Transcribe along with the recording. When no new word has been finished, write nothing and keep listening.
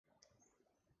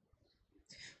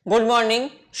Good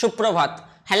morning, Suprabhat.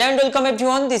 Hello and welcome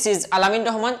everyone. This is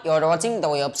𝙈𝙞𝙞𝙘𝙠. You are watching the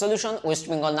Way of Solution, West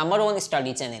Bengal #1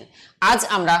 study channel. আজ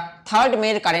আমরা 3rd মে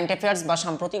এর current affairs বা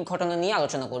সাম্প্রতিক ঘটনা নিয়ে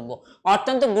আলোচনা করব।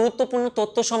 অত্যন্ত গুরুত্বপূর্ণ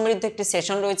তথ্য সমৃদ্ধ একটি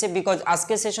সেশন রয়েছে বিকজ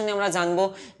আজকের সেশনে আমরা জানব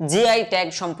জিআই ট্যাগ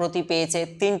সম্প্রতি পেয়েছে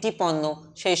 3টি পণ্য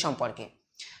সেই সম্পর্কে।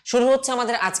 শুরু হচ্ছে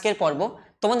আমাদের আজকের পর্ব।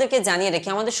 তোমাদেরকে জানিয়ে রাখি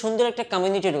আমাদের সুন্দর একটা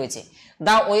কমিউনিটি রয়েছে,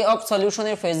 the way of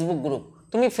সলিউশনের Facebook group.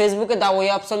 তুমি ফেসবুকে the way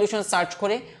of solution search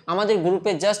করে আমাদের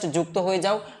গ্রুপে জাস্ট যুক্ত হয়ে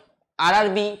যাও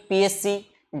আরআরবি, পিএসসি,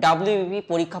 ডাব্লিউবিপি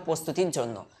পরীক্ষা প্রস্তুতির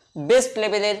জন্য বেস্ট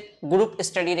লেভেলের গ্রুপ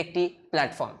স্টাডির একটি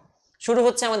প্ল্যাটফর্ম। শুরু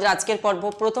হচ্ছে আমাদের আজকের পর্ব।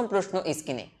 প্রথম প্রশ্ন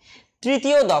স্ক্রিনে।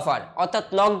 তৃতীয় দফার অর্থাৎ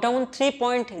লকডাউন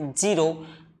 3.0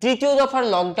 তৃতীয় দফার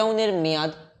লকডাউনের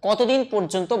মেয়াদ কতদিন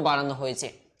পর্যন্ত বাড়ানো হয়েছে?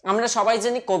 আমরা সবাই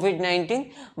জানি কোভিড-19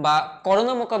 বা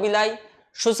করোনা মোকাবিলায়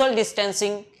সোশ্যাল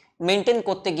ডিস্টেন্সিং মেনটেন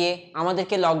করতে গিয়ে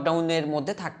আমাদেরকে লকডাউনের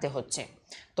মধ্যে থাকতে হচ্ছে।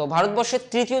 তো ভারতবর্ষের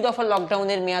তৃতীয় দফার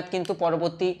লকডাউনের মেয়াদ কিন্তু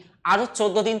পরবর্তী আরও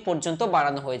 14 দিন পর্যন্ত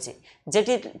বাড়ানো হয়েছে,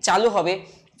 যেটি চালু হবে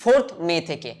 4th মে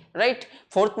থেকে, রাইট?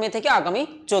 4th মে থেকে আগামী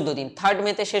 14 দিন। 3rd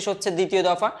মেতে শেষ হচ্ছে দ্বিতীয়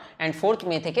দফা অ্যান্ড 4th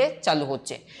মে থেকে চালু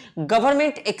হচ্ছে।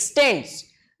 Government extends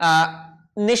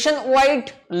nation wide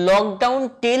lockdown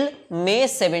till মে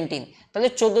 17। তাহলে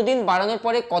 14 দিন বাড়ানোর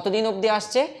পরে কতদিন অবধি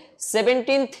আসছে?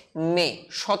 17th মে,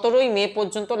 17ই মে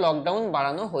পর্যন্ত লকডাউন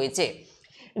বাড়ানো হয়েছে।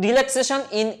 রিল্যাক্সেশন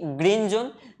ইন গ্রিন জোন,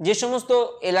 যে সমস্ত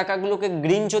এলাকাগুলোকে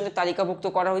গ্রিন জোনে তালিকাভুক্ত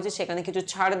করা হয়েছে সেখানে কিছু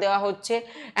ছাড় দেওয়া হচ্ছে।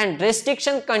 And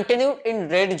restriction continue in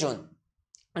red zone,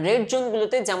 red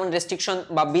জোনগুলোতে যেমন রেস্ট্রিকশন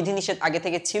বা বিধিনিষেধ আগে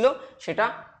থেকে ছিল সেটা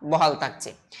বহাল থাকছে।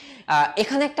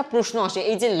 এখানে একটা প্রশ্ন আসে,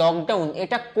 এই যে লকডাউন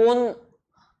এটা কোন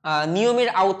নিয়মের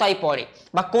আওতায় পড়ে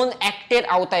বা কোন অ্যাক্টের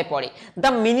আওতায় পড়ে?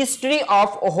 The ministry of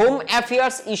home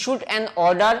affairs issued an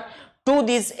order to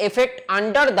this effect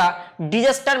under the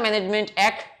disaster management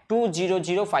act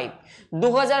 2005।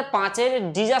 2005-এর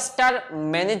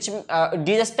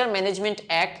disaster management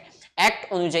act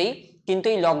অনুযায়ী কিন্তু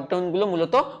এই লকডাউনগুলো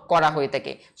মূলত করা হয়ে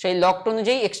থাকে। সেই লকডাউন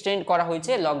অনুযায়ী এক্সটেন্ড করা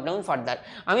হয়েছে লকডাউন ফার্দার।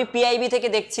 আমি পিআইবি থেকে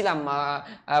দেখছিলাম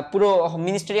পুরো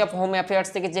মিনিস্ট্রি অফ হোম অ্যাফেয়ার্স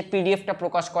থেকে যে পিডিএফটা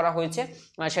প্রকাশ করা হয়েছে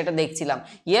সেটা দেখছিলাম।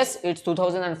 ইয়েস, ইটস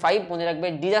 2005, মনে রাখবে,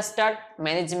 ডিজাস্টার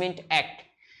ম্যানেজমেন্ট অ্যাক্ট।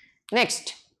 নেক্সট,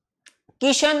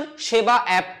 কিষাণ সেবা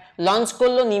অ্যাপ লঞ্চ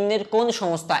করলো নিম্নের কোন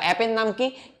সংস্থা? অ্যাপের নাম কি?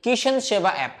 কিষাণ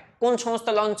সেবা অ্যাপ। কোন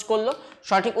সংস্থা লঞ্চ করলো?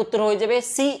 সঠিক উত্তর হয়ে যাবে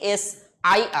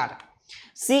সিএসআইআর।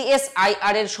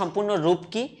 সিএসআইআর এর সম্পূর্ণ রূপ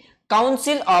কি?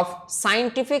 Council of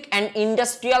scientific and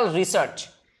industrial research.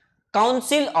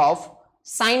 Council of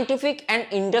scientific and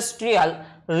industrial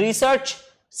research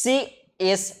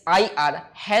CSIR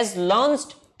has launched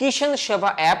কিষাণ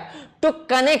সেবা app to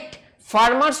connect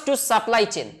farmers to supply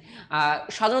chain.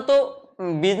 সাধারণত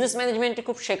বিজনেস ম্যানেজমেন্টে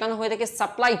খুব শেখানো হয়ে থাকে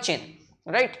supply chain,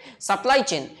 right? Supply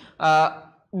chain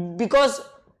because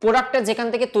প্রোডাক্টটা যেখান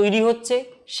থেকে তৈরি হচ্ছে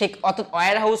সে অর্থাৎ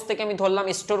ওয়্যার হাউস থেকে আমি ধরলাম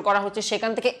স্টোর করা হচ্ছে,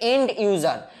 সেখান থেকে এন্ড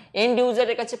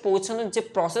ইউজারের কাছে পৌঁছানোর যে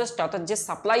প্রসেসটা অর্থাৎ যে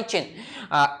সাপ্লাই চেন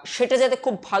সেটা যাতে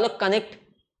খুব ভালো কানেক্ট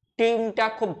টিমটা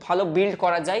খুব ভালো বিল্ড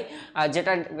করা যায়,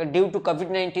 যেটা ডিউ টু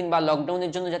কোভিড-19 বা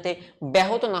লকডাউনের জন্য যাতে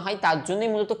ব্যাহত না হয় তার জন্যই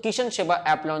মূলত কিষাণ সেবা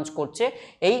অ্যাপ লঞ্চ করছে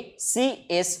এই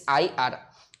CSIR.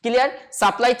 Clear?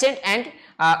 Supply chain and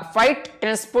fruit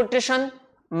transportation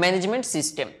management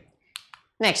system.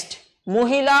 Next,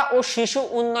 মহিলা ও শিশু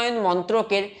উন্নয়ন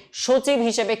মন্ত্রকের সচিব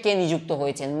হিসেবে কে নিযুক্ত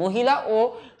হয়েছেন? মহিলা ও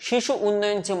শিশু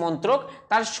উন্নয়ন যে মন্ত্রক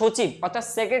তার সচিব অর্থাৎ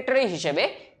সেক্রেটারি হিসেবে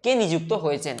কে নিযুক্ত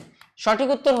হয়েছেন? সঠিক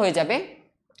উত্তর হয়ে যাবে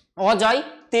Ajay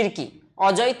Tirkey.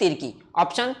 Ajay Tirkey,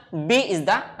 option B is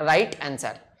the right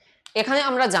answer. এখানে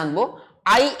আমরা জানবো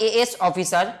IAS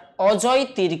officer Ajay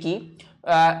Tirkey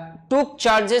took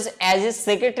charges as a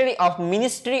secretary of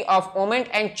Ministry of Women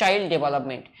and Child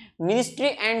Development. Ministry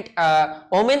and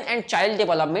women and child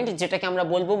development, যেটাকে আমরা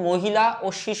বলবো মহিলা ও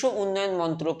শিশু উন্নয়ন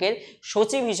মন্ত্রকের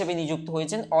সচিব হিসেবে নিযুক্ত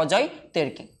হয়েছেন অজয়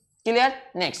তির্কি। ক্লিয়ার?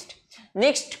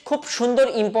 নেক্সট খুব সুন্দর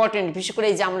ইম্পর্টেন্ট, বিশেষ করে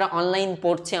এই যে আমরা অনলাইন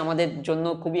পড়ছি আমাদের জন্য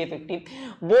খুবই এফেক্টিভ,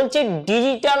 বলছে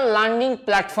ডিজিটাল লার্নিং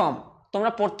প্ল্যাটফর্ম।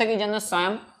 তোমরা প্রত্যেকেই জানো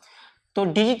স্বয়ং, তো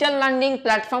ডিজিটাল লার্নিং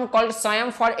প্ল্যাটফর্ম কল্ড স্বয়ং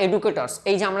ফর এডুকেটরস।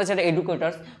 এই যে আমরা যারা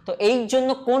এডুকেটরস, তো এই জন্য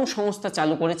কোন সংস্থা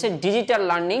চালু করেছে ডিজিটাল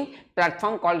লার্নিং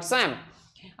প্ল্যাটফর্ম কল্ড স্বয়ং?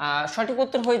 সঠিক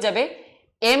উত্তর হয়ে যাবে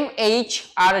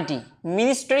MHRD,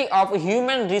 ministry of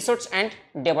human resource and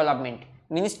development.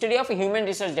 Ministry of human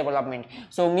resource development.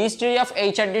 So ministry of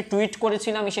HRD tweet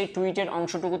করেছিলাম, আমি সেই টুইটের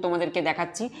অংশটুকু তোমাদেরকে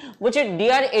দেখাচ্ছি। বলছে,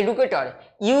 deer educator,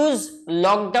 use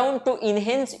lockdown two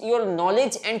enhance your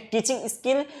knowledge and teaching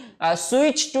skill,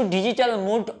 switch to digital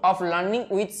mode of learning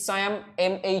with স্বয়ং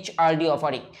MHRD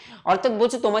offering. অর্থাৎ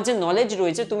বলছে তোমার যে নলেজ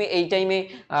রয়েছে তুমি এই টাইমে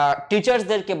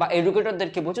টিচার্সদেরকে বা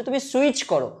এডুকেটরদেরকে বলছো তুমি সুইচ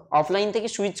করো, অফলাইন থেকে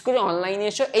সুইচ করে অনলাইনে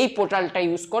এসো, এই পোর্টালটা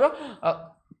ইউজ করো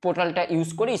পোর্টালটা ইউজ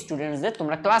করে স্টুডেন্টসদের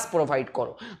তোমরা ক্লাস প্রোভাইড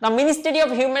করো। The ministry of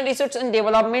human resource and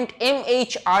development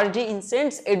MHRD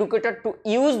ইনসেন্টস educator to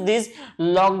use this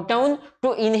lockdown to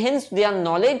enhance their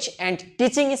knowledge and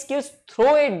teaching skills through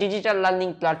a digital learning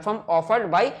platform offered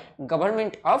by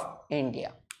government of India.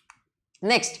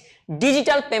 Next,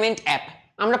 digital payment app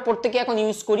আমরা প্রত্যেকে এখন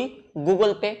use করি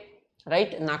Google pay,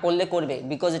 right? না করলে করবে,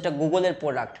 because এটা গুগলের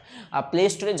product. আর play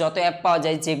স্টোরে যত অ্যাপ পাওয়া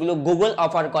যায় যেগুলো গুগল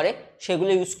অফার করে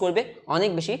সেগুলো ইউজ করবে, অনেক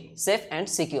বেশি safe and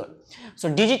secure. So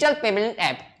digital payment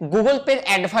app Google পের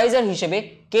অ্যাডভাইজার হিসেবে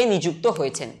কে নিযুক্ত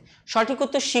হয়েছেন? সঠিক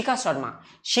উত্তর শিখা শর্মা।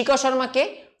 শিখা শর্মাকে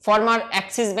ফর্মার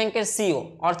অ্যাক্সিস ব্যাংকের সিইও,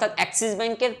 অর্থাৎ অ্যাক্সিস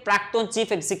ব্যাংকের প্রাক্তন চিফ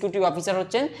এক্সিকিউটিভ অফিসার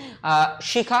হচ্ছেন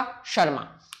শিখা শর্মা।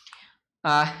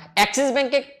 অ্যাক্সিস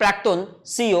ব্যাংকের প্রাক্তন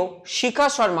সিইও শিখা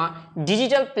Sharma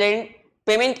digital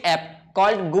payment app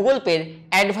called Google পের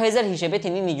অ্যাডভাইজার হিসেবে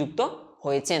তিনি নিযুক্ত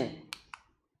হয়েছেন।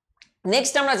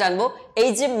 নেক্সট আমরা জানবো এই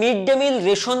যে mid day meal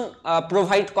ration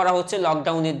provide করা হচ্ছে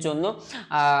লকডাউনের জন্য,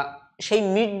 সেই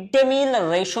মিড ডে মিল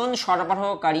রেশন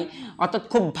সরবরাহকারী অর্থাৎ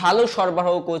খুব ভালো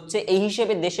সরবরাহ করছে এই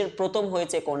হিসেবে দেশের প্রথম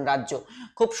হয়েছে কোন রাজ্য?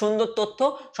 খুব সুন্দর তথ্য,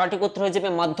 সঠিক উত্তর হয়ে যাবে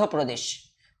মধ্যপ্রদেশ।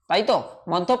 তাই তো,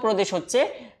 মধ্যপ্রদেশ হচ্ছে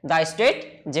দ্য স্টেট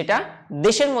যেটা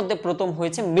দেশের মধ্যে প্রথম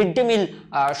হয়েছে মিড ডে মিল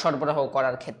সরবরাহ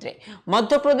করার ক্ষেত্রে।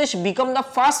 Madhya Pradesh become the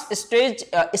first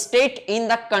state in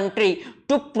the country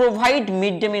to provide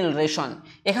mid day meal ration.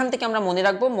 এখান থেকে আমরা মনে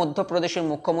রাখবো মধ্যপ্রদেশের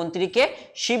মুখ্যমন্ত্রীকে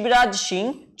শিবরাজ সিং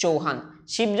চৌহান।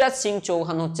 শিবরাজ সিং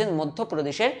চৌহান হচ্ছেন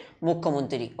মধ্যপ্রদেশের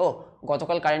মুখ্যমন্ত্রী। ও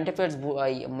গতকাল current affairs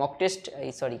mock test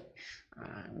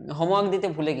homework দিতে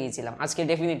ভুলে গিয়েছিলাম, আজকে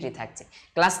ডেফিনেটলি থাকছে।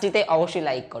 ক্লাসটিতে অবশ্যই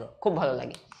লাইক করো, খুব ভালো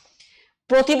লাগে।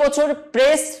 প্রতি বছর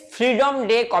প্রেস ফ্রিডম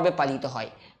ডে কবে পালিত হয়?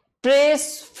 প্রেস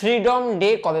ফ্রিডম ডে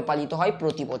কবে পালিত হয়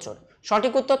প্রতি বছর?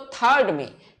 সঠিক উত্তর 3 মে।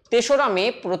 3রা মে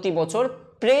প্রতি বছর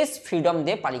প্রেস ফ্রিডম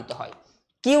ডে পালিত হয়।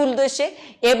 কি উদ্দেশ্যে?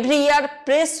 Every year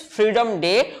press freedom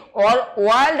day or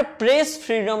World Press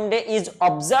Freedom Day is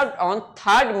observed on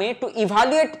 3rd May to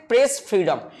evaluate press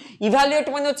freedom. Evaluate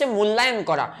মানে হচ্ছে মূল্যায়ন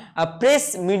করা, প্রেস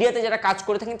মিডিয়াতে যারা কাজ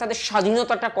করে থাকেন তাদের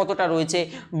স্বাধীনতাটা কতটা রয়েছে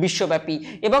বিশ্বব্যাপী,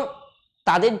 এবং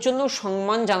তাদের জন্য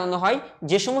সম্মান জানানো হয়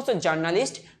যে সমস্ত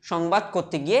জার্নালিস্ট সংবাদ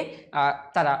করতে গিয়ে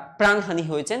তারা প্রাণহানি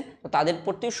হয়েছেন, তো তাদের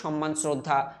প্রতি সম্মান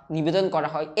শ্রদ্ধা নিবেদন করা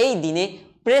হয় এই দিনে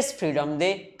প্রেস ফ্রিডম ডে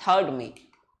 3rd মে।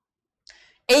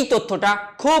 এই তথ্যটা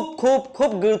খুব খুব খুব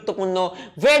গুরুত্বপূর্ণ,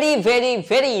 very very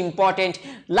very important.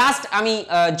 Last আমি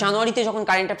জানুয়ারিতে যখন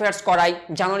কারেন্ট অ্যাফেয়ার্স করাই,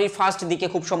 জানুয়ারির ফার্স্ট দিকে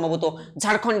খুব সম্ভবত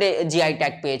ঝাড়খণ্ডে জিআই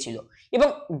ট্যাগ পেয়েছিল, এবং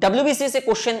WBCS এ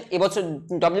কোশ্চেন এবছর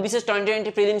WBCS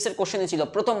 2020 প্রিলিমসের কোশ্চেনে ছিল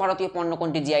প্রথম ভারতীয় পণ্য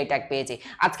কোনটি জিআই ট্যাগ পেয়েছে।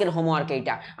 আজকের হোমওয়ার্ক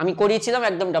এইটা আমি করিয়েছিলাম,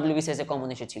 একদম WBCS এ কমন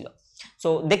এসেছিল। সো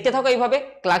দেখতে থাকো, এইভাবে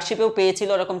ক্লার্কশিপেও পেয়েছিল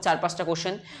এরকম 4-5টা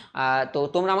কোশ্চেন। তো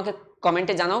তোমরা আমাকে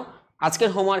কমেন্টে জানাও। আজকের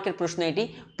হোমওয়ার্কের প্রশ্ন এটি,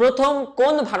 প্রথম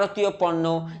কোন ভারতীয় পণ্য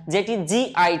যেটি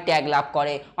জিআই ট্যাগ লাভ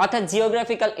করে অর্থাৎ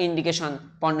জিওগ্রাফিক্যাল ইন্ডিকেশন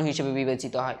পণ্য হিসেবে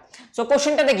বিবেচিত হয়? সো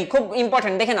কোশ্চেনটা দেখি, খুব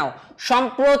ইম্পর্টেন্ট, দেখে নাও।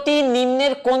 সম্প্রতি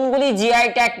নিম্নের কোনগুলি জিআই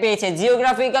ট্যাগ পেয়েছে?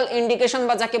 জিওগ্রাফিক্যাল ইন্ডিকেশন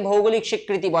বা যাকে ভৌগোলিক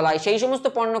স্বীকৃতি বলা হয় সেই সমস্ত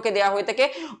পণ্যকে দেওয়া হয়ে থাকে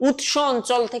উৎস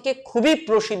অঞ্চল থেকে খুবই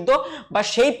প্রসিদ্ধ বা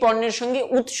সেই পণ্যের সঙ্গে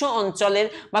উৎস অঞ্চলের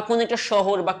বা কোনো একটা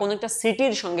শহর বা কোনো একটা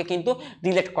সিটির সঙ্গে কিন্তু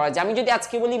রিলেট করা যায়। আমি যদি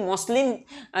আজকে বলি মসলিন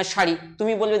শাড়ি,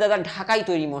 তুমি বলবে দাদা ঢাকায়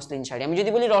তৈরি মসলিন শাড়ি। আমি যদি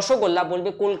বলি রসগোল্লা, বলবে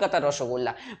কলকাতার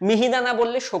রসগোল্লা। মিহিদানা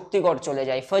বললে শক্তিগড় চলে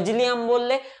যায়, ফজলিয়াম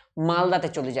বললে মালদাতে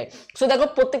চলে যায়। সো দেখো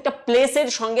প্রত্যেকটা প্লেসের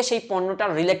সঙ্গে সেই পণ্যটা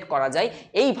রিলেট করা যায়,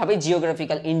 এইভাবে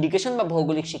জিওগ্রাফিক্যাল ইন্ডিকেশন বা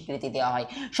ভৌগোলিক স্বীকৃতি দেওয়া হয়।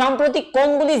 সম্প্রতি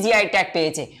কোনগুলি জিআই ট্যাগ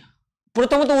পেয়েছে?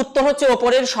 প্রথমত উত্তর হচ্ছে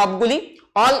ওপরের সবগুলি,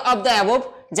 অল অফ দ্য অ্যাবভ।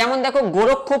 যেমন দেখো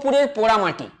গোরক্ষপুরের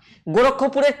পোড়ামাটি,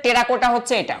 গোরক্ষপুরের টেরাকোটা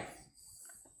হচ্ছে এটা,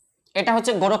 এটা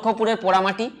হচ্ছে গোরক্ষপুরের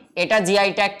পোড়ামাটি, এটা জিআই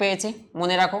ট্যাগ পেয়েছে,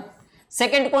 মনে রাখো।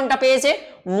 সেকেন্ড কোনটা পেয়েছে?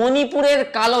 মণিপুরের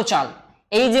কালো চাল,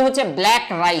 এই যে হচ্ছে ব্ল্যাক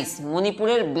রাইস,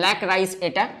 মণিপুরের ব্ল্যাক রাইস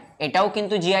এটা, এটাও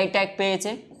কিন্তু জিআই ট্যাগ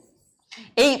পেয়েছে।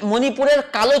 এই মণিপুরের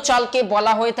কালো চালকে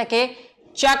বলা হয়ে থাকে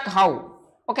চাক হাউ,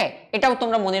 ওকে, এটাও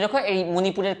তোমরা মনে রাখো, এই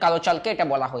মণিপুরের কালো চালকে এটা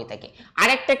বলা হয়ে থাকে।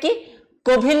 আরেকটা কি?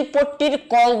 কোভিলপট্টির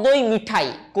কলদই মিঠাই,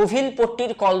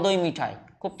 কোভিলপট্টির কলদই মিঠাই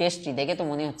খুব টেস্টি, দেখে তো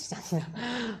মনে হচ্ছে জানি না,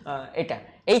 এটা,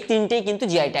 এই তিনটেই কিন্তু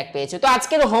জিআই ট্যাগ পেয়েছে। তো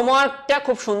আজকের হোমওয়ার্কটা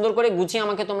খুব সুন্দর করে গুছিয়ে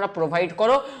আমাকে তোমরা প্রোভাইড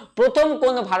করো, প্রথম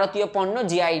কোন ভারতীয় পণ্য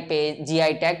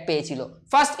জিআই ট্যাগ পেয়েছিল,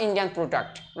 ফার্স্ট ইন্ডিয়ান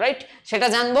প্রোডাক্ট, রাইট, সেটা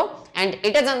জানবো। অ্যান্ড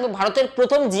এটা জানবো ভারতের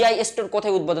প্রথম জিআই স্টোর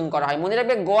কোথায় উদ্বোধন করা হয়। মনে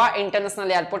রাখবে গোয়া ইন্টারন্যাশনাল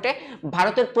এয়ারপোর্টে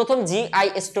ভারতের প্রথম জিআই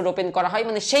স্টোর ওপেন করা হয়,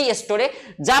 মানে সেই স্টোরে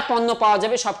যা পণ্য পাওয়া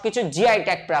যাবে সবকিছু জিআই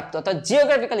ট্যাগ প্রাপ্ত অর্থাৎ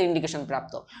জিওগ্রাফিক্যাল ইন্ডিকেশন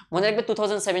প্রাপ্ত। মনে রাখবে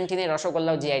 2017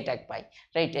 রসগোল্লাও জিআই ট্যাগ পাই,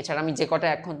 রাইট। এছাড়া আমি যে কটা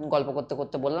এখন গল্প করতে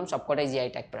করতে বললাম সব কটাই জিআই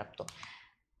ট্যাগ প্রাপ্ত।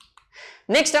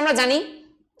 নেক্সট আমরা জানি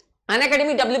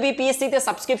আনএকাডেমি WBPSC তে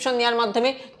সাবস্ক্রিপশন নেওয়ার মাধ্যমে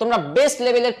তোমরা বেস্ট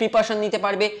লেভেলের প্রিপারেশন নিতে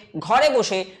পারবে। ঘরে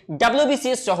বসে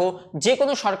WBCS সহ যে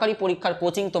কোনো সরকারি পরীক্ষার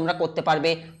কোচিং তোমরা করতে পারবে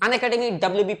আনএকাডেমি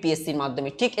WBPSC এর মাধ্যমে।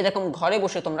 ঠিক এরকম ঘরে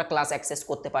বসে তোমরা ক্লাস অ্যাক্সেস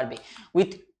করতে পারবে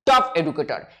উইথ টপ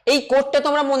এডুকেটর। এই কোডটা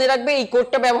তোমরা মনে রাখবে, এই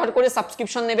কোডটা ব্যবহার করে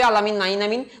সাবস্ক্রিপশন নেবে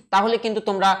𝙈𝙞𝙞, তাহলে কিন্তু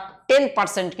তোমরা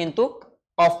 10% কিন্তু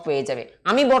অফ পেয়ে যাবে।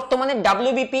 আমি বর্তমানে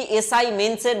WBPSI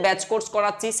মেন্সের ব্যাচ কোর্স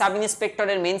করাচ্ছি, সাব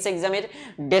ইন্সপেক্টরের মেন্স এক্সামের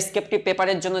ডেসক্রিপটিভ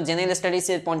পেপারের জন্য জেনারেল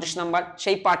স্টাডিজের 50 নাম্বার,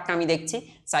 সেই পার্টটা আমি দেখছি,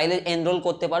 চাইলে এনরোল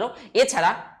করতে পারো।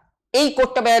 এছাড়া এই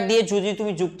কোডটা ব্যয় দিয়ে যদি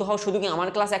তুমি যুক্ত হও শুধু কি আমার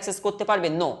ক্লাস অ্যাক্সেস করতে পারবে?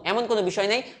 নো, এমন কোনো বিষয়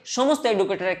নেই, সমস্ত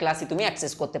এডুকেটরের ক্লাসই তুমি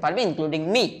অ্যাক্সেস করতে পারবে ইনক্লুডিং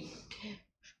মি।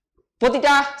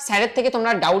 প্রতিটা স্যারের থেকে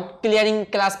তোমরা ডাউট ক্লিয়ারিং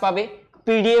ক্লাস পাবে,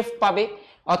 PDF পাবে,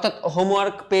 অর্থাৎ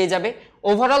হোমওয়ার্ক পেয়ে যাবে।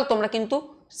 ওভারঅল তোমরা কিন্তু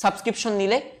সাবস্ক্রিপশন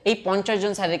নিলে এই 50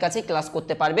 জন স্যারের কাছে ক্লাস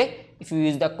করতে পারবে। If you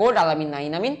use the code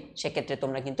𝙈𝙞𝙞, সেক্ষেত্রে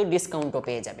তোমরা কিন্তু ডিসকাউন্টও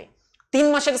পেয়ে যাবে। 3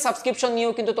 মাসের সাবস্ক্রিপশন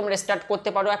নিয়েও কিন্তু তোমরা স্টার্ট করতে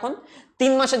পারো। এখন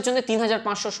 3 মাসের জন্য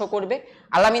 3500 শো করবে।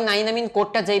 𝙈𝙞𝙞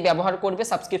কোডটা যেই ব্যবহার করবে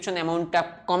সাবস্ক্রিপশন অ্যামাউন্টটা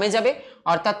কমে যাবে,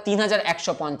 অর্থাৎ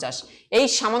 3150। এই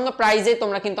সামান্য প্রাইজে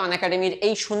তোমরা কিন্তু আনএকাডেমির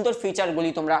এই সুন্দর ফিচারগুলি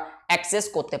তোমরা অ্যাক্সেস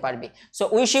করতে পারবে। So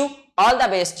wish you all the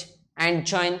best and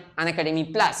join Unacademy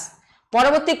plus.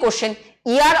 পরবর্তী question,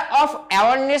 year of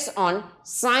awareness on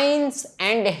science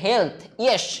and health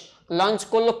yes launch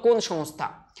করলো কোন সংস্থা?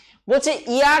 বলছে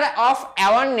year of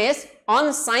awareness on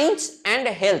science and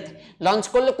health launch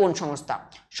করলো কোন সংস্থা?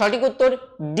 সঠিক উত্তর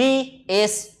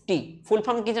DST। ফুল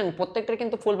ফর্ম কি জানেন? প্রত্যেকটার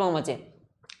কিন্তু ফুল ফর্ম আছে।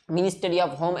 Ministry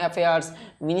of home affairs,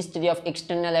 ministry of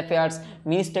external affairs,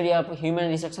 ministry of human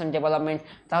resource and development.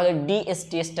 তাহলে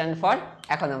DST স্ট্যান্ড ফর,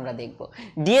 এখন আমরা দেখব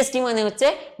DST মানে হচ্ছে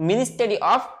ministry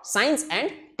of science and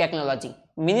technology,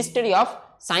 ministry of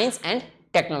science and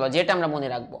technology, এটা আমরা মনে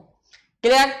রাখবো।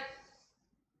 Clear?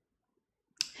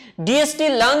 DST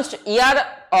launched Year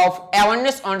of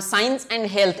Awareness on Science and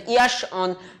Health, Years on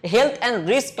Health and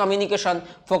Risk Communication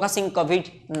focusing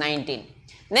COVID-19.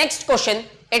 Next question,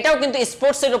 এটাও কিন্তু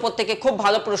স্পোর্টসের উপর থেকে খুব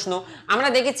ভালো প্রশ্ন। আমরা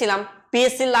দেখেছিলাম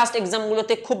PSC লাস্ট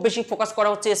এক্সামগুলোতে খুব বেশি ফোকাস করা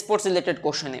হচ্ছে স্পোর্টস রিলেটেড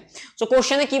কোশ্চেনে। সো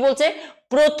কোশ্চেনে কি বলছে?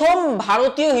 প্রথম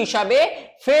ভারতীয় হিসাবে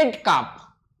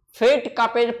ফেড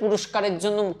কাপের পুরস্কারের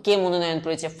জন্য কে মনোনয়ন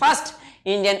পেয়েছে? ফার্স্ট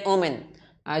ইন্ডিয়ান ওমেন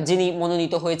যিনি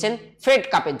মনোনীত হয়েছেন ফেড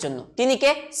কাপের জন্য, তিনি কে?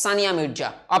 Sania Mirza.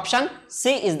 Option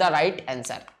C is the right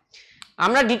answer.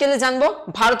 আমরা ডিটেলে জানবো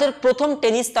ভারতের প্রথম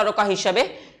টেনিস তারকা হিসাবে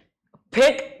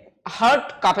ফেড হার্ট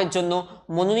কাপের জন্য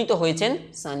মনোনীত হয়েছেন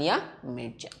সানিয়া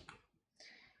মির্জা।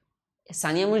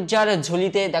 সানিয়া মির্জার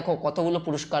ঝুলিতে দেখো কতগুলো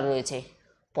পুরস্কার রয়েছে।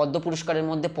 পদ্ম পুরস্কারের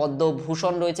মধ্যে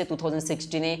পদ্মভূষণ রয়েছে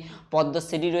 2016-এ,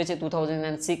 পদ্মশ্রী রয়েছে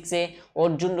 2006-এ,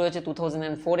 অর্জুন রয়েছে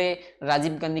 2004-এ,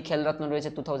 রাজীব গান্ধী খেলরত্ন রয়েছে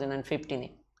 2015-এ।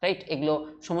 রাইট, এগুলো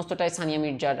সমস্তটাই সানিয়া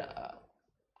মির্জার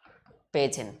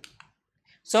পেয়েছেন।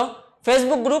 সো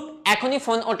ফেসবুক গ্রুপ এখনই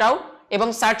ফোন ওঠাও এবং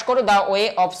সার্চ করো the way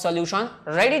of solution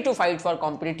ready to fight for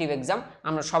competitive exam.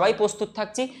 আমরা সবাই প্রস্তুত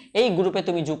থাকছি। এই গ্রুপে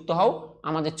তুমি যুক্ত হও,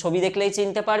 আমাদের ছবি দেখলেই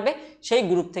চিনতে পারবে। সেই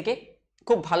গ্রুপ থেকে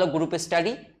খুব ভালো গ্রুপে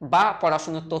স্টাডি বা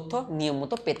পড়াশোনার তথ্য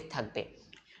নিয়মিত পেতে থাকবে।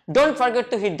 Don't forget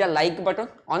to hit the like button.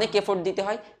 অনেক এফোর্ট দিতে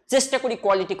হয়, চেষ্টা করি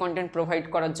কোয়ালিটি কন্টেন্ট প্রোভাইড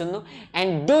করার জন্য।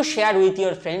 And do share with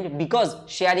your friend because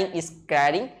sharing is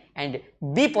caring and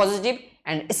B positive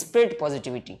and spread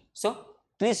positivity. So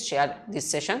please share this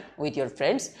session with your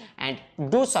friends and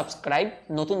do subscribe.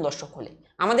 নতুন দর্শক হলে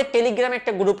আমাদের টেলিগ্রামে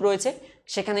একটা গ্রুপ রয়েছে,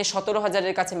 সেখানে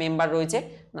 17,000-এর কাছে মেম্বার রয়েছে,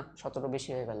 না 17 বেশি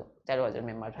হয়ে গেল, 13,000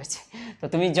 মেম্বার রয়েছে। তো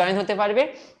তুমি জয়েন হতে পারবে।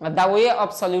 The way of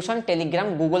solution Telegram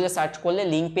গুগলে সার্চ করলে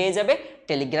লিঙ্ক পেয়ে যাবে।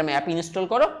 টেলিগ্রাম অ্যাপ ইনস্টল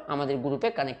করো, আমাদের গ্রুপে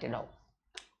কানেক্টেড হও।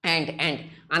 অ্যান্ড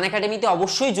আনএকাডেমিতে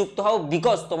অবশ্যই যুক্ত হও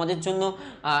বিকজ তোমাদের জন্য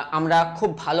আমরা খুব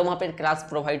ভালো মাপের ক্লাস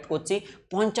প্রোভাইড করছি।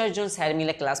 50 জন স্যার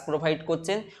মিলে ক্লাস প্রোভাইড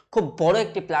করছেন। খুব বড়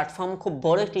একটি প্ল্যাটফর্ম, খুব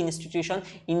বড় একটি institution,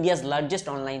 India's largest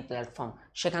online platform.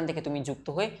 সেখান থেকে তুমি যুক্ত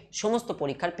হয়ে সমস্ত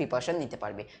পরীক্ষার প্রিপারেশন নিতে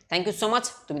পারবে। Thank you so much.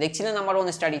 তুমি দেখছিলেন আমার on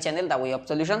study channel the way of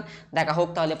solution. দেখা হোক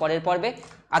তাহলে পরের পর্বে।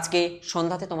 আজকে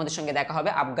সন্ধ্যাতে তোমাদের সঙ্গে দেখা হবে।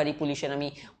 আবগারি পুলিশের আমি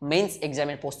মেন্স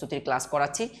এক্সামের প্রস্তুতির ক্লাস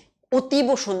করাচ্ছি। অতীব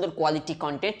সুন্দর কোয়ালিটি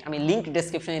কন্টেন্ট, আমি লিঙ্ক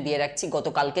ডেসক্রিপশনে দিয়ে রাখছি।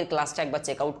 গতকালকের ক্লাসটা একবার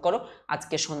চেক আউট করো।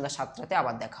 আজকে সন্ধ্যা 7টাতে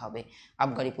আবার দেখা হবে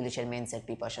আবগারি পুলিশের মেন্সের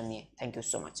প্রিপারেশন নিয়ে। Thank you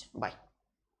so much, by.